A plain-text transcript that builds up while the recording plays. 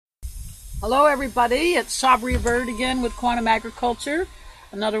Hello, everybody. It's Sabri Bird again with Quantum Agriculture,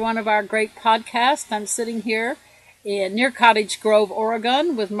 another one of our great podcasts. I'm sitting here near Cottage Grove,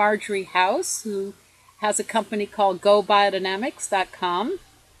 Oregon, with Marjorie House, who has a company called GoBiodynamics.com,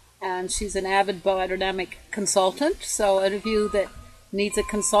 and she's an avid biodynamic consultant. So, any of you that needs a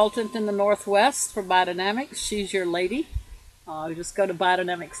consultant in the Northwest for biodynamics, she's your lady. Just go to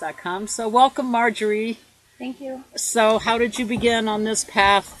biodynamics.com. So, welcome, Marjorie. Thank you. So, how did you begin on this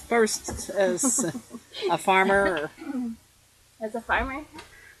path? First, as a farmer? As a farmer?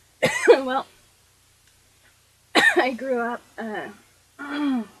 Well, I grew up.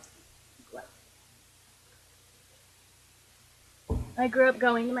 I grew up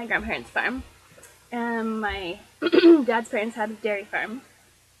going to my grandparents' farm. My dad's parents had a dairy farm,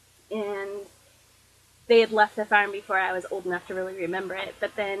 and they had left the farm before I was old enough to really remember it.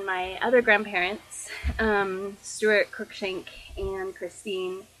 But then my other grandparents, Stuart Cruikshank and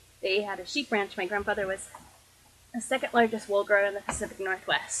Christine, they had a sheep ranch. My grandfather was the second largest wool grower in the Pacific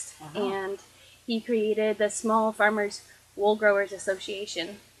Northwest. And he created the Small Farmers Wool Growers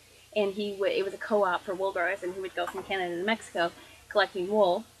Association. And it was a co-op for wool growers, and he would go from Canada to Mexico collecting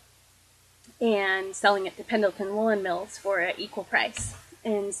wool and selling it to Pendleton Woolen Mills for an equal price.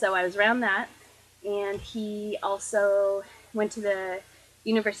 And so I was around that. And he also went to the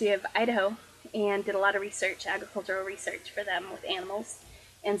University of Idaho and did a lot of research, agricultural research for them with animals.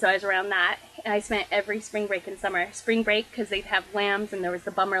 And so I was around that. And I spent every spring break and summer. Spring break, because they'd have lambs, and there was the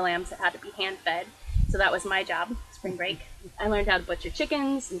bummer lambs that had to be hand-fed. So that was my job, spring break. I learned how to butcher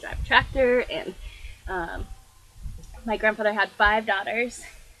chickens and drive a tractor. And my grandfather had 5 daughters.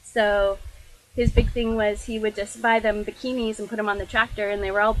 So his big thing was he would just buy them bikinis and put them on the tractor, and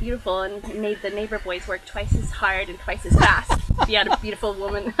they were all beautiful, and made the neighbor boys work twice as hard and twice as fast if he had a beautiful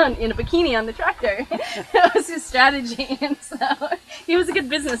woman in a bikini on the tractor. That was his strategy, and so he was a good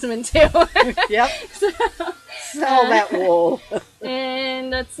businessman too. Yep. Sell that wool.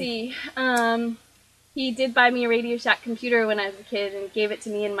 And let's see, he did buy me a Radio Shack computer when I was a kid and gave it to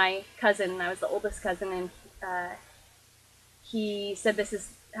me and my cousin. I was the oldest cousin, and he said, "This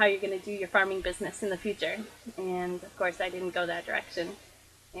is how you're going to do your farming business in the future." And of course I didn't go that direction,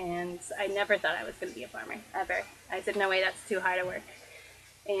 and I never thought I was going to be a farmer, ever. I said, no way, that's too hard of work.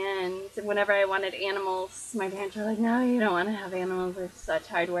 And whenever I wanted animals, my parents were like, no, you don't want to have animals, they're such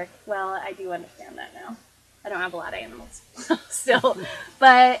hard work. Well, I do understand that now. I don't have a lot of animals still,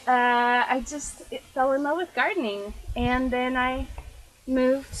 but I just fell in love with gardening. And then I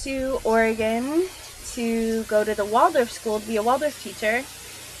moved to Oregon to go to the Waldorf school to be a Waldorf teacher.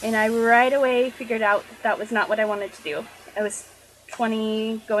 And I right away figured out that was not what I wanted to do. I was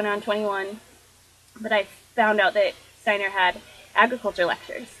 20, going on 21, but I found out that Steiner had agriculture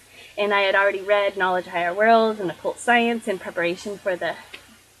lectures. And I had already read Knowledge of Higher Worlds and Occult Science in preparation for the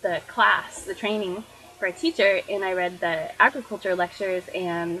class, the training for a teacher. And I read the agriculture lectures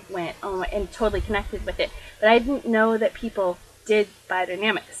and went, and totally connected with it. But I didn't know that people did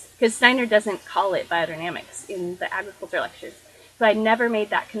biodynamics, because Steiner doesn't call it biodynamics in the agriculture lectures. So I never made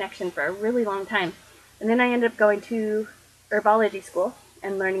that connection for a really long time. And then I ended up going to herbology school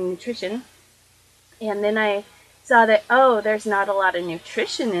and learning nutrition. And then I saw that, there's not a lot of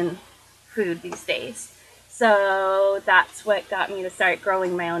nutrition in food these days. So that's what got me to start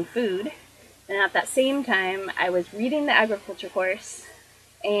growing my own food. And at that same time, I was reading the agriculture course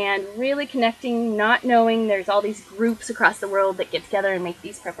and really connecting, not knowing there's all these groups across the world that get together and make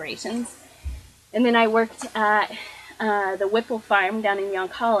these preparations. And then I worked at the Whipple farm down in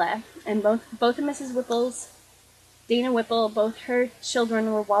Yoncalla, and both of Mrs. Whipple's, Dana Whipple, both her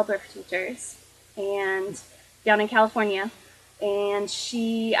children were Waldorf teachers, and down in California. And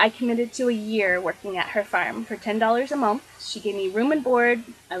I committed to a year working at her farm for $10 a month. She gave me room and board.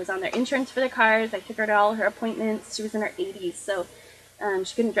 I was on their insurance for their cars. I took her to all her appointments. She was in her 80s, so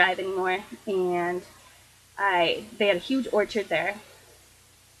she couldn't drive anymore. And they had a huge orchard there.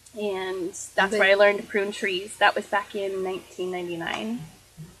 And that's where I learned to prune trees. That was back in 1999.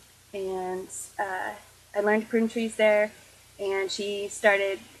 And I learned to prune trees there. And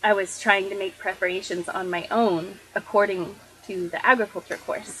I was trying to make preparations on my own according to the agriculture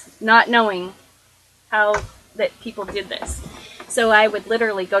course, not knowing how that people did this. So I would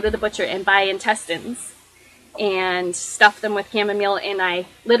literally go to the butcher and buy intestines and stuff them with chamomile, and I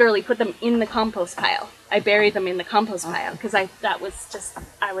literally put them in the compost pile. I buried them in the compost pile because I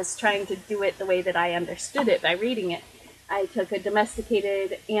was trying to do it the way that I understood it by reading it. I took a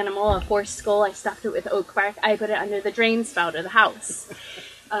domesticated animal, a horse skull, I stuffed it with oak bark, I put it under the drain spout of the house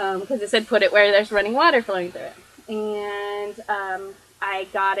because it said put it where there's running water flowing through it. And I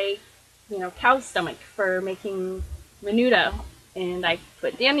got a cow stomach for making menudo and I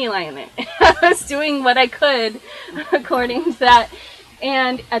put dandelion in it. I was doing what I could according to that.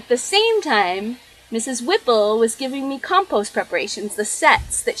 And at the same time, Mrs. Whipple was giving me compost preparations, the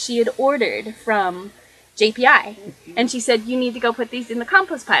sets that she had ordered from JPI. And she said, you need to go put these in the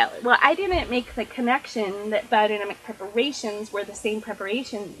compost pile. Well, I didn't make the connection that biodynamic preparations were the same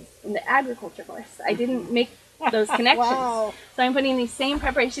preparations in the agriculture course. I didn't make those connections. Wow. So I'm putting these same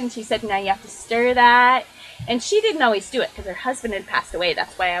preparations. She said, now you have to stir that. And she didn't always do it because her husband had passed away.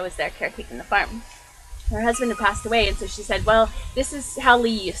 That's why I was there caretaking the farm. Her husband had passed away, and so she said, well, this is how Lee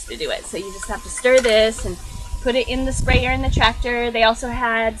used to do it. So you just have to stir this and put it in the sprayer in the tractor. They also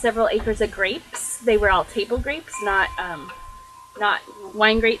had several acres of grapes. They were all table grapes, not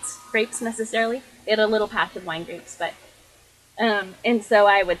wine grapes necessarily. They had a little patch of wine grapes, but and so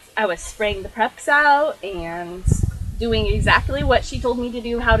I was spraying the preps out and doing exactly what she told me to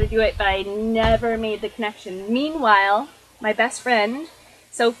do, how to do it, but I never made the connection. Meanwhile, my best friend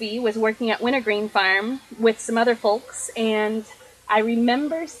Sophie was working at Wintergreen Farm with some other folks, and I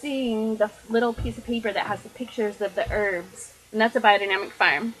remember seeing the little piece of paper that has the pictures of the herbs, and that's a biodynamic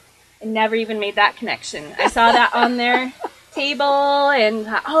farm. I never even made that connection. I saw that on their table and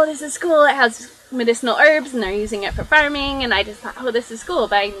thought, oh, this is cool. It has medicinal herbs, and they're using it for farming, and I just thought, oh, this is cool,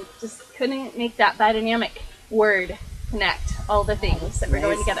 but I just couldn't make that biodynamic word connect all the things that were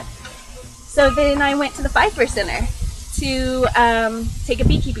going together. So then I went to the Pfeiffer Center to take a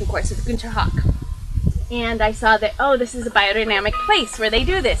beekeeping course with Gunter Hawk. And I saw that, oh, this is a biodynamic place where they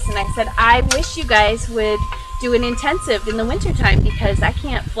do this. And I said, I wish you guys would do an intensive in the wintertime because I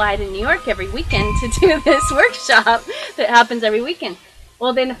can't fly to New York every weekend to do this workshop that happens every weekend.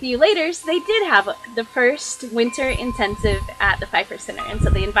 Well, then a few later, they did have the first winter intensive at the Pfeiffer Center. And so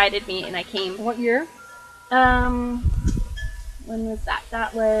they invited me and I came. What year? When was that?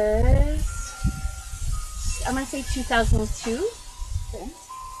 That was, I'm going to say 2002, I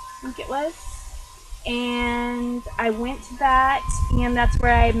think it was. And I went to that, and that's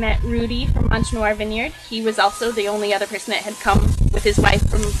where I met Rudy from Manche Noir Vineyard. He was also the only other person that had come with his wife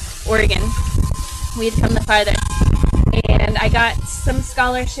from Oregon. We had come the farther. And I got some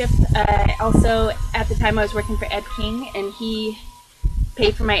scholarship. Also, at the time I was working for Ed King, and he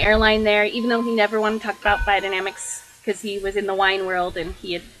paid for my airline there, even though he never wanted to talk about biodynamics because he was in the wine world and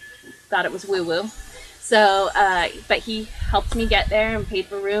he had thought it was woo-woo. So, but he helped me get there and paid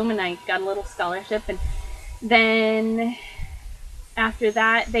for room, and I got a little scholarship. And then after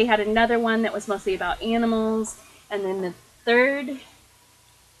that, they had another one that was mostly about animals. And then the third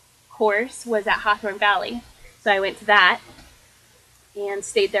course was at Hawthorne Valley. So I went to that and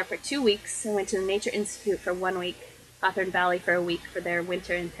stayed there for 2 weeks. I went to the Nature Institute for 1 week, Hawthorne Valley for a week for their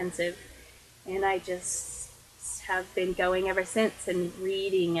winter intensive. And I just have been going ever since and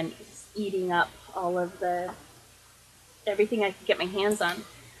reading and eating up all of everything I could get my hands on.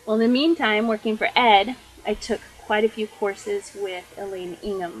 Well, in the meantime, working for Ed, I took quite a few courses with Elaine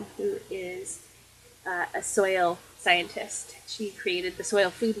Ingham, who is a soil scientist. She created the Soil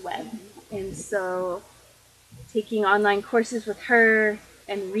Food Web. And so taking online courses with her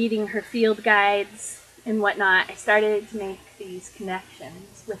and reading her field guides and whatnot, I started to make these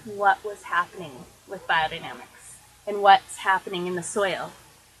connections with what was happening with biodynamics and what's happening in the soil.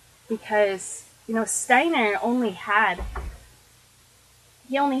 Because, you know, Steiner only had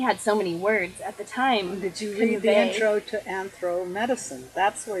so many words at the time. Did you read the intro to Anthro-Medicine?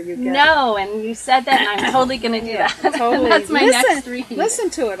 That's where you get No, and you said that, and I'm totally going to do that. Totally. That's my next read. Listen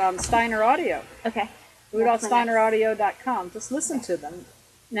to it on Steiner Audio. Okay. Rudolphsteineraudio.com. Just listen to them.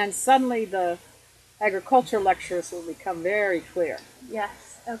 And suddenly the agriculture lectures will become very clear.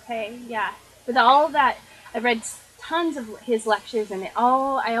 Yes, okay, yeah. With all that, I've read tons of his lectures, and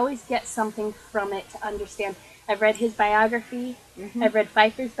I always get something from it to understand. I've read his biography. Mm-hmm. I've read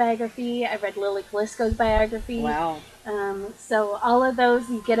Pfeiffer's biography. I've read Lily Kalisko's biography. Wow. So all of those,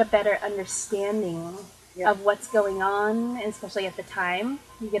 you get a better understanding of what's going on, and especially at the time.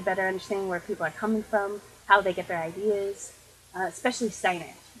 You get a better understanding where people are coming from, how they get their ideas, especially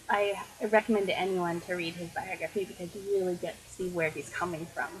Steiner. I recommend to anyone to read his biography because you really get to see where he's coming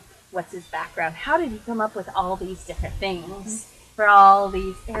from. What's his background? How did he come up with all these different things for all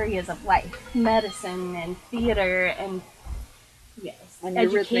these areas of life? Medicine and theater and and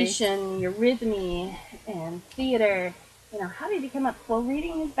education, eurythmy and theater. You know, how did he come up? Well,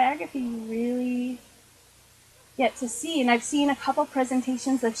 reading his biography, you really get to see. And I've seen a couple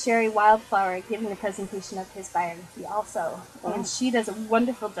presentations of Sherry Wildflower giving a presentation of his biography also. Oh. And she does a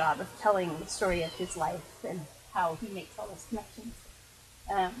wonderful job of telling the story of his life and how he makes all those connections.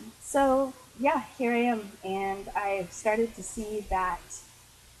 So, yeah, here I am, and I've started to see that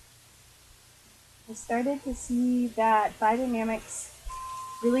I started to see that biodynamics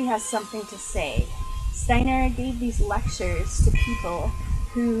really has something to say. Steiner gave these lectures to people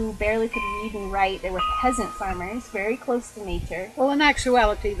who barely could read and write. They were peasant farmers, very close to nature. Well, in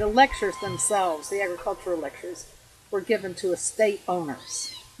actuality, the lectures themselves, the agricultural lectures, were given to estate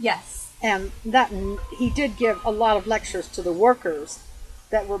owners. Yes. And that he did give a lot of lectures to the workers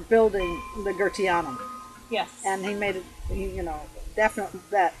that were building the Goetheanum. Yes. And he made it, definitely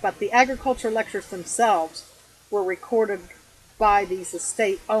that. But the agricultural lectures themselves were recorded by these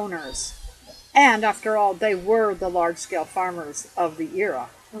estate owners. And after all, they were the large-scale farmers of the era.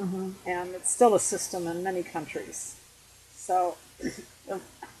 Mm-hmm. And it's still a system in many countries. So,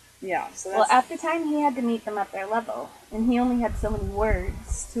 yeah. So well, at the time, he had to meet them at their level. And he only had so many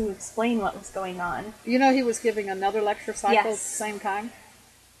words to explain what was going on. You know he was giving another lecture cycle at the same time?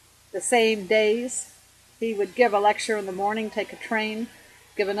 The same days. He would give a lecture in the morning, take a train,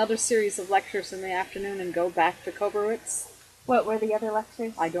 give another series of lectures in the afternoon, and go back to Kobrovitz. What were the other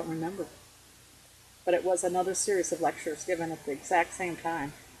lectures? I don't remember. But it was another series of lectures given at the exact same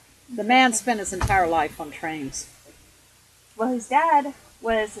time. The man spent his entire life on trains. Well, his dad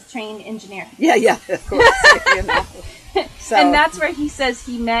was a train engineer. Yeah, of course. So, and that's where he says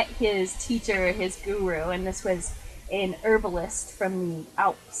he met his teacher, his guru, and this was an herbalist from the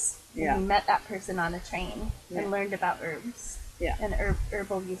Alps. And he met that person on a train and learned about herbs and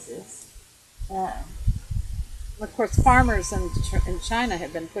herbal uses. Of course, farmers in China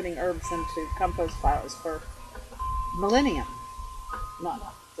have been putting herbs into compost piles for millennium.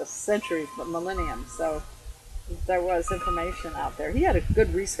 Not just centuries, but millennium. So there was information out there. He had a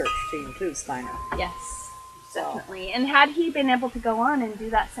good research team, too, Steiner. Yes, definitely. And had he been able to go on and do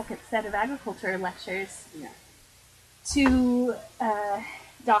that second set of agriculture lectures to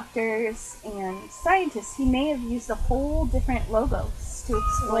doctors and scientists, he may have used a whole different logos to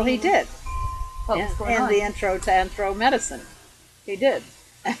explain. Well, he did. What was going on. And the intro to anthro-medicine. He did.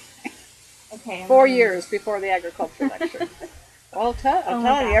 Okay. 4 years before the agriculture lecture. Well, I'm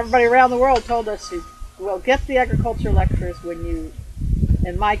telling you, everybody around the world told us you will get the agriculture lectures when you,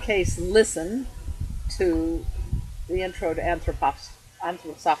 in my case, listen to the intro to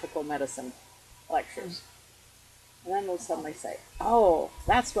anthroposophical medicine lectures. And then we'll suddenly say, oh,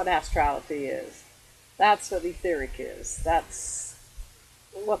 that's what astrality is. That's what etheric is. That's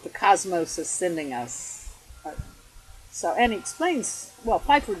what the cosmos is sending us. So, and he explains, well,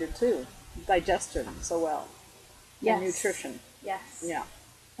 Pfeiffer did too, digestion so well. And nutrition. Yes. Yeah.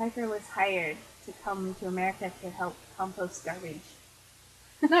 Pfeiffer was hired to come to America to help compost garbage.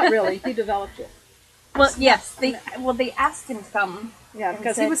 Not really. He developed it. Well, yes. They asked him to come. Yeah,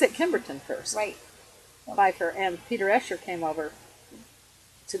 because he was at Kimberton first. Right. Pfeiffer and Peter Escher came over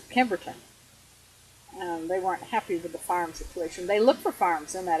to Kimberton. And they weren't happy with the farm situation. They looked for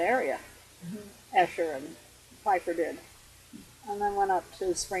farms in that area. Mm-hmm. Escher and Pfeiffer did. And then went up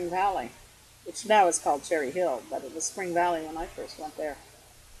to Spring Valley, which now is called Cherry Hill, but it was Spring Valley when I first went there.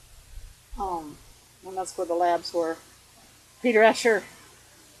 And that's where the labs were. Peter Escher,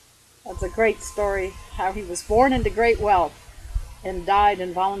 that's a great story, how he was born into great wealth and died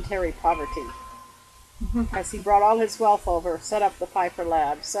in voluntary poverty. As he brought all his wealth over, set up the Pfeiffer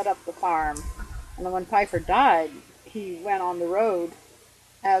lab, set up the farm. And then when Pfeiffer died, he went on the road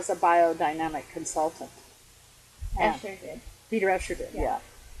as a biodynamic consultant. Escher did. Peter Escher did, yeah.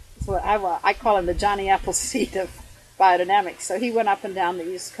 So I call him the Johnny Appleseed of biodynamics. So he went up and down the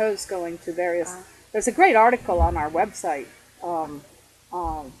East Coast going to various... There's a great article on our website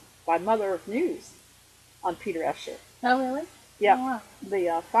by Mother of News on Peter Escher. Oh, really? Yeah. Oh, wow.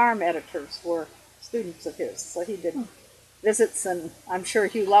 The farm editors were students of his. So he did visits, and I'm sure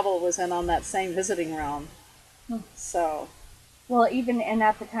Hugh Lovell was in on that same visiting round. So... Well, and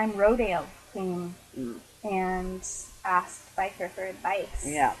at the time, Rodale came and asked Pfeiffer for advice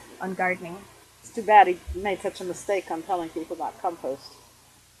on gardening. It's too bad he made such a mistake on telling people about compost.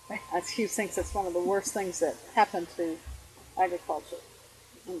 Hugh thinks it's one of the worst things that happened to agriculture.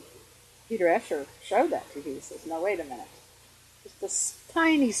 And Peter Escher showed that to Hugh. He says, no, wait a minute. Just this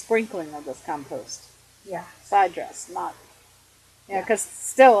tiny sprinkling of this compost. Yeah. Side dress, not... because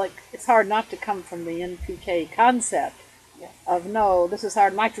still, it's hard not to come from the NPK concept of, no, this is our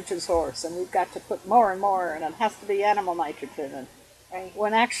nitrogen source, and we've got to put more and more, and it has to be animal nitrogen. And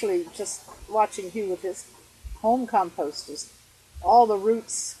when actually just watching Hugh with his home compost is all the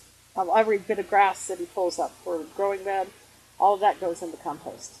roots of every bit of grass that he pulls up for a growing bed, all of that goes into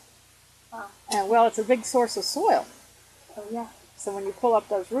compost. Wow. And, well, it's a big source of soil. Oh, yeah. So when you pull up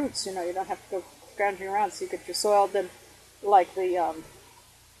those roots, you don't have to go scrounging around, so you get your soil, then like the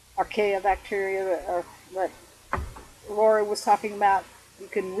archaea bacteria that Laura was talking about, you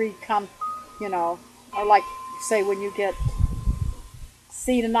can or like say when you get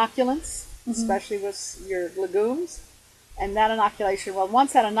seed inoculants, especially with your legumes, and that inoculation, well,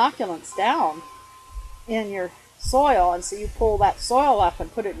 once that inoculant's down in your soil, and so you pull that soil up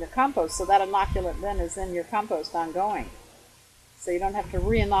and put it in your compost, so that inoculant then is in your compost ongoing. So you don't have to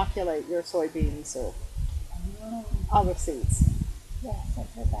re-inoculate your soybeans or other seeds. Yes, I've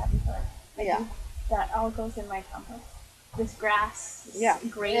heard that before. Yeah. That all goes in my compost. This grass is a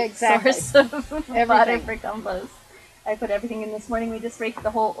great exactly. source of fodder for compost. I put everything in this morning. We just raked the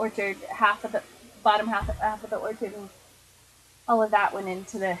whole orchard, bottom half of the orchard, and all of that went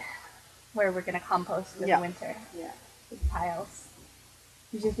into where we're going to compost for the winter. Yeah. Big piles.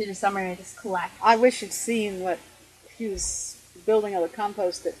 Usually through the summer, I just collect. I wish you'd seen what he was building of the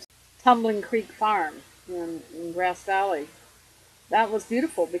compost at Tumbling Creek Farm in Grass Valley. That was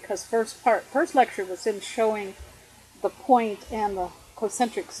beautiful because first lecture was him showing the point and the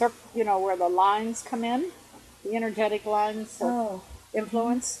concentric circle, where the lines come in, the energetic lines of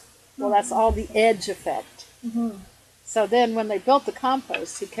influence. Well, that's all the edge effect. Mm-hmm. So then when they built the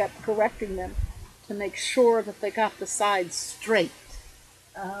compost, he kept correcting them to make sure that they got the sides straight.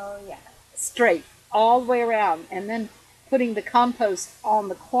 Oh, yeah. Straight, all the way around. And then putting the compost on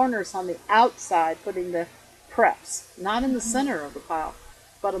the corners on the outside, putting the preps, not in the center of the pile,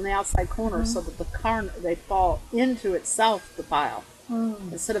 but on the outside corner so that they fall into itself, the pile,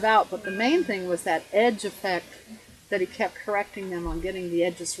 instead of out. But the main thing was that edge effect that he kept correcting them on, getting the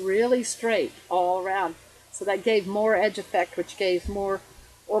edges really straight all around. So that gave more edge effect, which gave more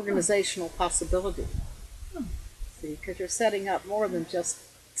organizational possibility. See, because you're setting up more than just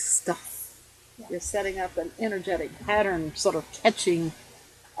stuff. Yeah. You're setting up an energetic pattern, sort of catching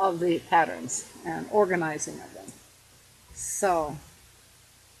of the patterns and organizing of them. So,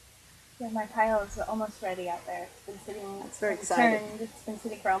 yeah, my pile is almost ready out there. It's been sitting. It's very exciting. It's been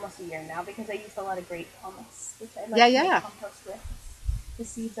sitting for almost a year now because I used a lot of grape hummus, which I like to make compost with. The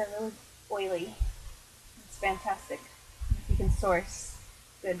seeds are really oily. It's fantastic. If you can source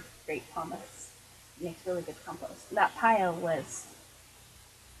good grape hummus, it makes really good compost. That pile was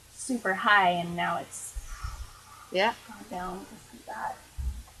super high, and now it's gone down just like that.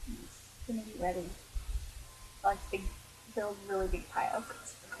 It's gonna be ready. I like to build really big piles.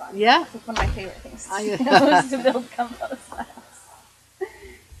 It's fun. Yeah, it's one of my favorite things was to build compost piles.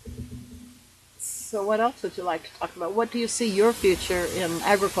 So what else would you like to talk about? What do you see your future in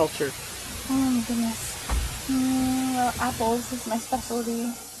agriculture? Oh my goodness. Well, apples is my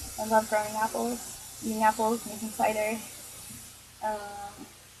specialty. I love growing apples, eating apples, making cider.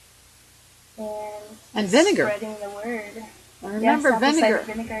 And vinegar. Spreading the word. I remember vinegar.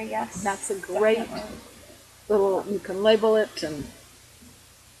 Vinegar, yes. That's a great little, you can label it, and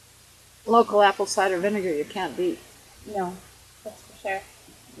local apple cider vinegar you can't beat. No, that's for sure.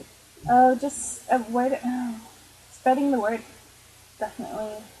 Oh, just spreading the word,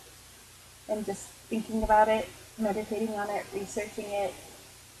 definitely. And just thinking about it, meditating on it, researching it,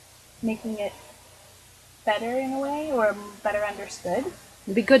 making it better in a way, or better understood.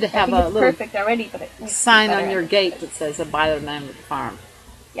 It'd be good to have a little perfect already, but it sign on your gate that says a biodynamic farm.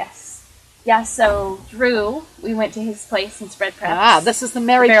 Yes. Yeah, so Drew, we went to his place and spread preps. Ah, this is the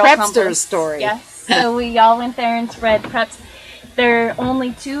Mary Prepster's story. Yes, so we all went there and spread preps. There are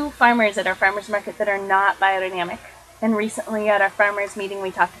only 2 farmers at our farmers market that are not biodynamic. And recently at our farmers meeting, we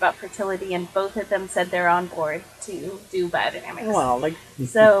talked about fertility, and both of them said they're on board to do biodynamics. Well,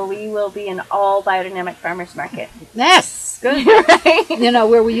 so we will be an all biodynamic farmers market. Yes, good. Right?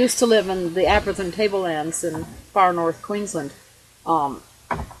 Where we used to live in the Atherton Tablelands in far north Queensland,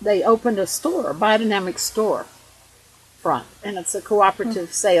 they opened a biodynamic store front, and it's a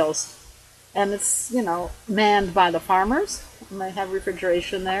cooperative sales, and it's, manned by the farmers, and they have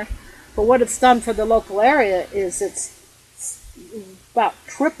refrigeration there. But what it's done for the local area is it's about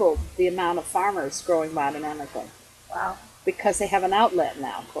tripled the amount of farmers growing biodynamically. Wow. Because they have an outlet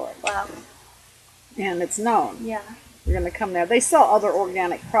now for it. Wow. And it's known. Yeah. You're going to come there. They sell other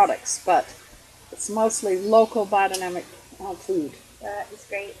organic products, but it's mostly local biodynamic food. That is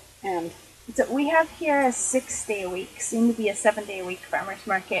great. And so we have here a 6-day-a-week, soon to be a 7-day-a-week farmers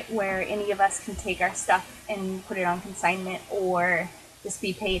market where any of us can take our stuff and put it on consignment or just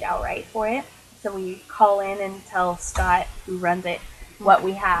be paid outright for it. So we call in and tell Scott, who runs it, what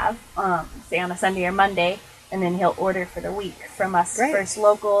we have, say on a Sunday or Monday, and then he'll order for the week from us. Great. First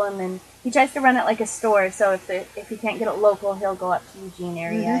local, and then he tries to run it like a store. So if he can't get it local, he'll go up to Eugene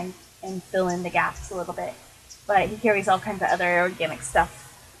area and fill in the gaps a little bit. But he carries all kinds of other organic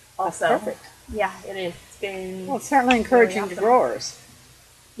stuff also. That's perfect. Yeah, it is. It's been it's certainly encouraging really awesome. to growers.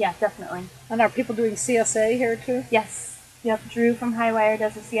 Yeah, definitely. And are people doing CSA here too? Yes. Yep, Drew from Highwire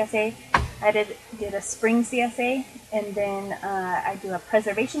does a CSA. I did a spring CSA, and then I do a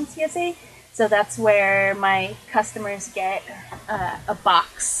preservation CSA. So that's where my customers get a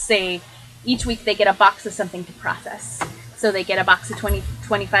box. Say, each week they get a box of something to process. So they get a box of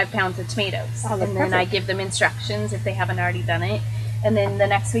 25 pounds of tomatoes. Oh, and then I give them instructions if they haven't already done it. And then the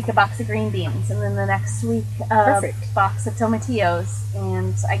next week a box of green beans. And then the next week a box of tomatillos.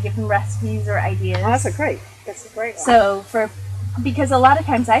 And I give them recipes or ideas. Oh, that's a great one. So because a lot of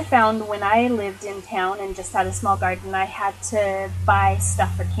times I found when I lived in town and just had a small garden, I had to buy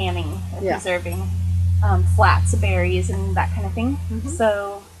stuff for canning or preserving, flats of berries and that kind of thing. Mm-hmm.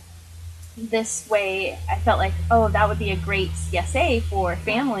 So this way I felt like, oh, that would be a great CSA for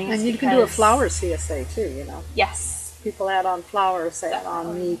families. And you can do a flour CSA too, you know. Yes. People add on flours, they add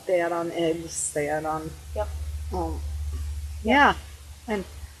on meat, they add on eggs, they add on... Yep. Yeah. And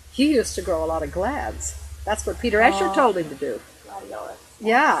he used to grow a lot of glads. That's what Peter Escher told him to do.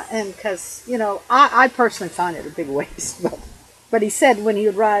 Yeah, and because, you know, I personally find it a big waste. But he said when he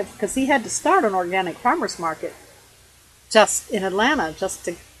arrived, because he had to start an organic farmer's market just in Atlanta, just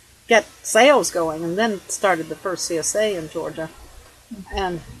to get sales going, and then started the first CSA in Georgia,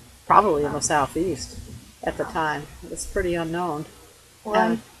 and probably in the Southeast at the time. It was pretty unknown.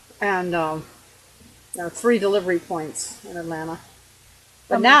 Well, And there are 3 delivery points in Atlanta.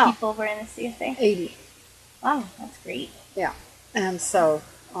 But how now, many people were in the CSA? 80. Wow, that's great. Yeah. And so,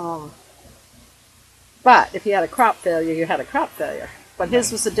 but if you had a crop failure, you had a crop failure. But his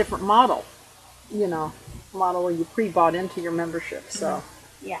was a different model, you know, model where you pre-bought into your membership. So,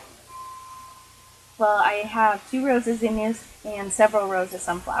 yeah. Well, I have 2 rows of zinnias and several rows of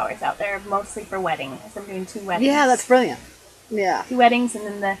sunflowers out there, mostly for weddings. I'm doing 2 weddings. Yeah, that's brilliant. Yeah. 2 weddings, and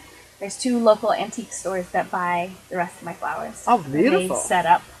then there's 2 local antique stores that buy the rest of my flowers. Oh, beautiful. They set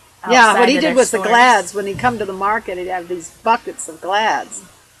up. Yeah, what he did was stores. the glads. When he'd come to the market, he'd have these buckets of glads.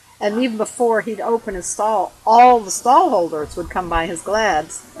 And even before he'd open his stall, all the stall holders would come by his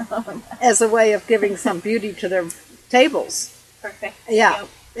glads as a way of giving some beauty to their tables. Perfect. Yeah, Yep.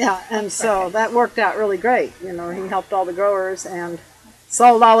 yeah, and so that worked out really great. You know, he helped all the growers and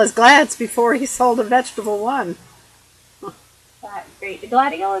sold all his glads before he sold a vegetable one. That's great. The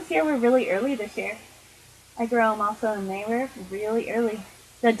gladiolas here were really early this year. I grow them also, and they were really early.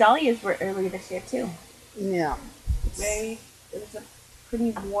 The dahlias were early this year too. Yeah. It was a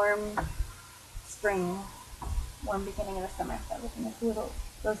pretty warm spring, warm beginning of the summer. So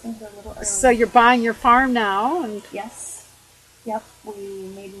those things were a little early. So you're buying your farm now, and Yes. Yep. We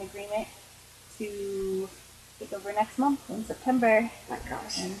made an agreement to take over next month in September. my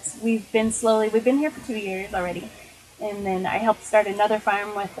gosh, And we've been here for 2 years already. And then I helped start another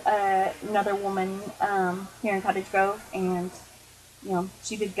farm with another woman here in Cottage Grove, and you know,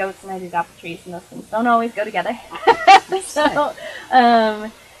 she did goats and I did apple trees, and those things don't always go together.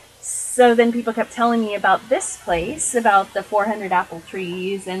 So then people kept telling me about this place, about the 400 apple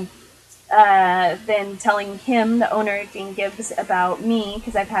trees, and then telling him, the owner, Jane Gibbs, about me,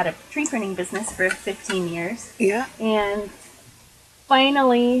 because I've had a tree printing business for 15 years. yeah, And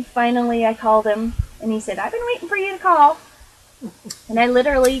finally I called him, and he said, I've been waiting for you to call. And I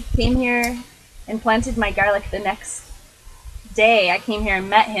literally came here and planted my garlic the next day. I came here and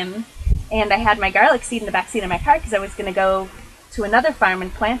met him, and I had my garlic seed in the back seat of my car because I was going to go to another farm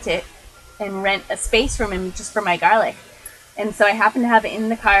and plant it and rent a space from him just for my garlic. And so I happened to have it in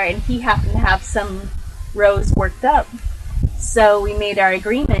the car, and he happened to have some rows worked up. So we made our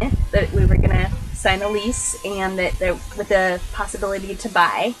agreement that we were going to sign a lease, and that with the possibility to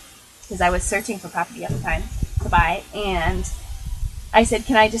buy, because I was searching for property at the time to buy. And I said,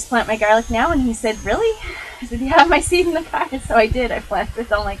 can I just plant my garlic now? And he said, really? I said, you have my seed in the car. So I did. I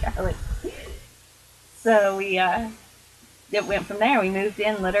planted all my garlic. So it went from there. We moved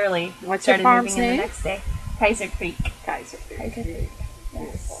in literally. What's your farm's name? In the next day. Kaiser Creek. Kaiser Creek.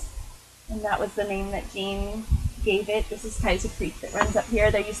 Yes. And that was the name that Jean gave it. This is Kaiser Creek that runs up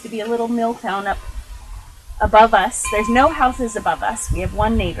here. There used to be a little mill town up above us. There's no houses above us. We have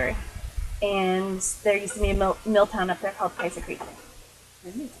one neighbor. And there used to be a mill town up there called Kaiser Creek.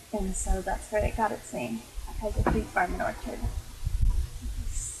 And so that's where it got its name. Kaiser Creek Farm and Orchard.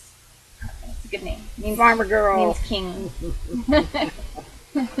 It's a good name. Means Farmer girl. Means king.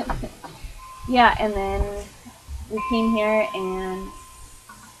 Yeah, and then we came here, and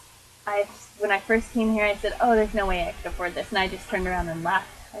when I first came here, I said, oh, there's no way I could afford this. And I just turned around and left.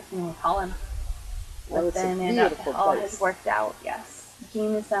 I didn't even call him. Well, But then it all has worked out, yes.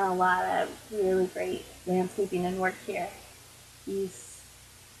 Gene has done a lot of really great landscaping and work here. He's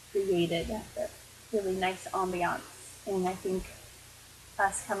created a really nice ambiance, and I think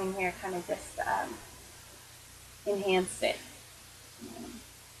us coming here kind of just enhanced it.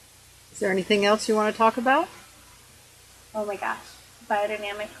 there anything else you want to talk about? Oh my gosh,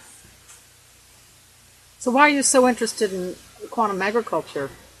 biodynamics. So why are you so interested in quantum agriculture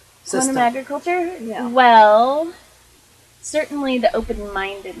system? Quantum agriculture? Yeah. Well, certainly the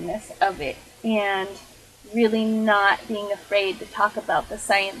open-mindedness of it and really not being afraid to talk about the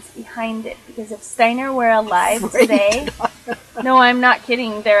science behind it. Because if Steiner were alive today, no, I'm not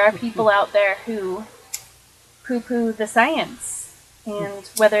kidding, there are people out there who poo-poo the science. And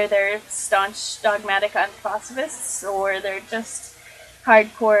whether they're staunch dogmatic anthroposophists or they're just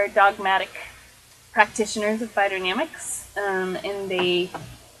hardcore dogmatic practitioners of biodynamics, and they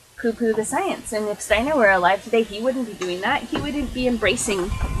poo-poo the science. And if Steiner were alive today, he wouldn't be doing that. He wouldn't be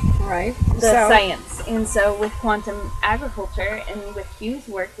embracing the science. And so with quantum agriculture and with Hugh's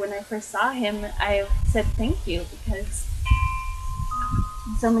work, when I first saw him, I said thank you, because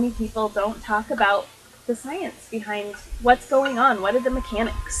so many people don't talk about the science behind what's going on. What are the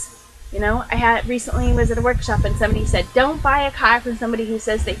mechanics? You know, I recently was at a workshop and somebody said, don't buy a car from somebody who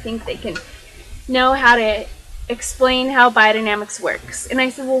says they think they can know how to explain how biodynamics works. And I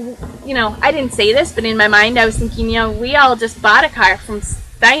said, well, you know, I didn't say this, but in my mind I was thinking, you know, we all just bought a car from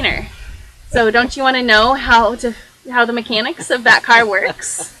Steiner. So don't you want to know how the mechanics of that car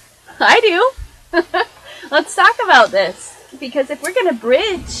works? I do. Let's talk about this. Because if we're going to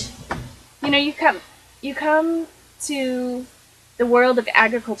bridge, you know, you come to the world of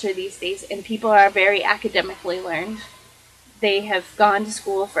agriculture these days and people are very academically learned. They have gone to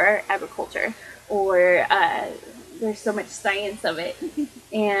school for agriculture, or there's so much science of it.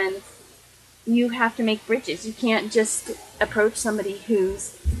 And you have to make bridges. You can't just approach somebody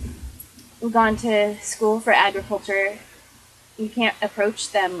who's gone to school for agriculture. You can't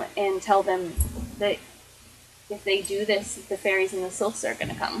approach them and tell them that if they do this, the fairies and the sylphs are going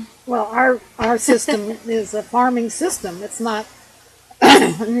to come. Well, our system is a farming system. It's not,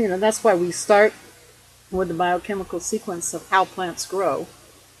 you know, that's why we start with the biochemical sequence of how plants grow.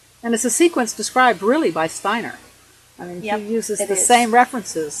 And it's a sequence described really by Steiner. I mean, he uses the same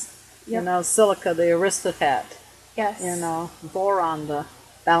references. Yep. You know, silica, the aristopat. Yes. You know, boron, the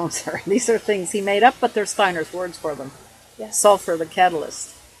balancer. These are things he made up, but they're Steiner's words for them. Yes. Sulfur, the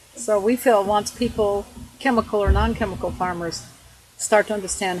catalyst. So we feel once people, chemical or non-chemical farmers, start to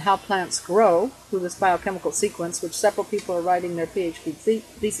understand how plants grow through this biochemical sequence, which several people are writing their PhD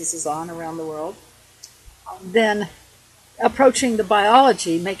theses on around the world, then approaching the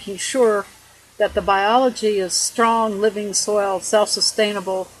biology, making sure that the biology is strong, living soil,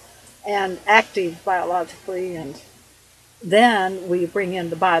 self-sustainable, and active biologically, and then we bring in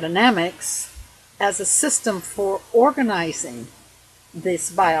the biodynamics as a system for organizing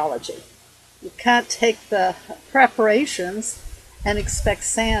this biology. You can't take the preparations and expect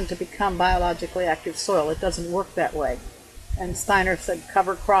sand to become biologically active soil. It doesn't work that way. And Steiner said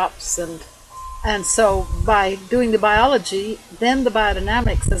cover crops, and so by doing the biology, then the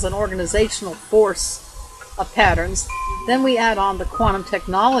biodynamics as an organizational force of patterns, then we add on the quantum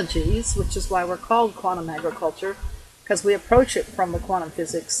technologies, which is why we're called quantum agriculture, because we approach it from the quantum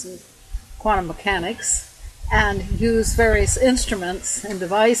physics and quantum mechanics, and use various instruments and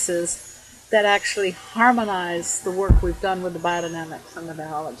devices that actually harmonize the work we've done with the biodynamics and the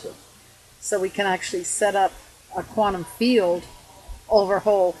biology. So we can actually set up a quantum field over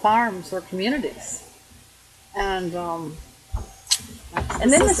whole farms or communities. And then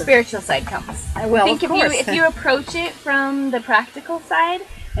the spiritual side comes. Well, I think of course. if you approach it from the practical side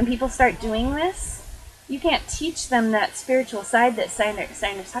and people start doing this, you can't teach them that spiritual side that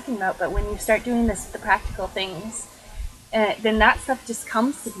Steiner's talking about, but when you start doing the practical things, then that stuff just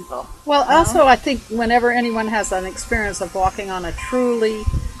comes to people. Well, also I think whenever anyone has an experience of walking on a truly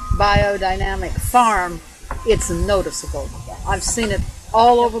biodynamic farm, it's noticeable. Yes. I've seen it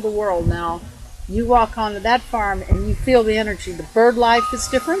all over the world now. You walk onto that farm and you feel the energy. The bird life is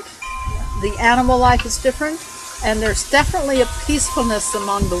different, the animal life is different, and there's definitely a peacefulness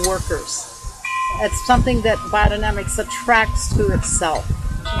among the workers. It's something that biodynamics attracts to itself.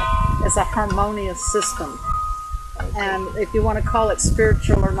 It's a harmonious system. And if you want to call it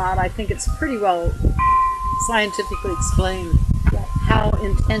spiritual or not, I think it's pretty well scientifically explained how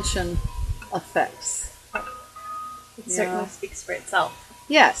intention affects. It certainly speaks for itself.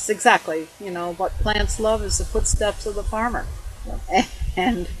 Yes, exactly. You know, what plants love is the footsteps of the farmer.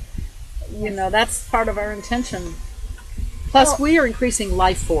 And, you know, that's part of our intention. Plus, we are increasing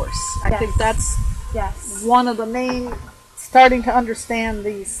life force. I think that's one of the main, starting to understand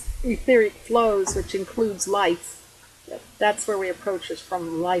these etheric flows, which includes life. That's where we approach is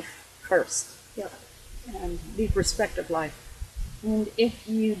from life first. And deep respect of life. And if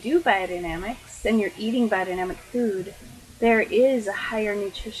you do biodynamics and you're eating biodynamic food, there is a higher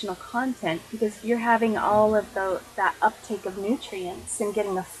nutritional content because you're having all of that uptake of nutrients and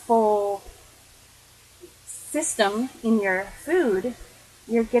getting a full system in your food.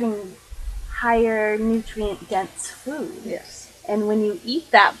 You're getting higher nutrient dense food. Yes. And when you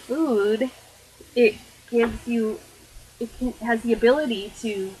eat that food, it has the ability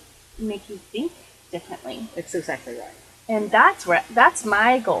to make you think differently. It's exactly right. And that's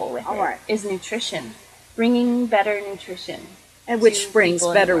my goal with All it, right. is nutrition. Bringing better nutrition. And which brings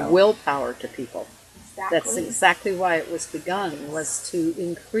people in the better world. willpower to people. Exactly. That's exactly why it was begun, was to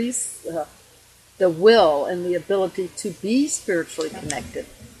increase the will and the ability to be spiritually connected,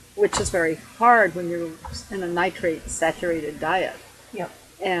 which is very hard when you're in a nitrate-saturated diet. Yep.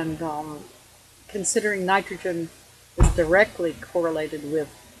 And considering nitrogen is directly correlated with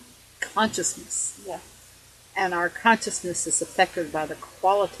consciousness. Yes. And our consciousness is affected by the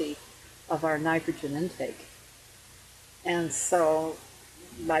quality of our nitrogen intake. And so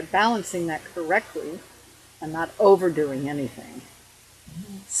by balancing that correctly and not overdoing anything.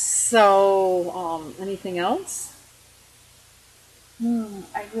 So, anything else?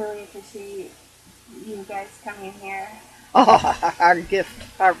 I really appreciate you guys coming here. Oh, our gift,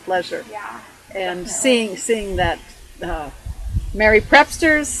 our pleasure. Yeah. And definitely. seeing that Mary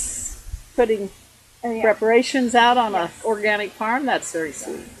Prepsters putting Oh, yeah. preparations out on Yes. an organic farm, that's very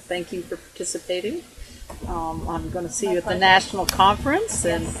sweet. Thank you for participating. I'm going to see My you at the pleasure. national conference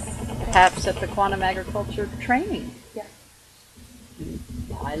and Yes. perhaps at the quantum agriculture training. Yes.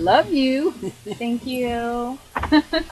 I love you. Thank you.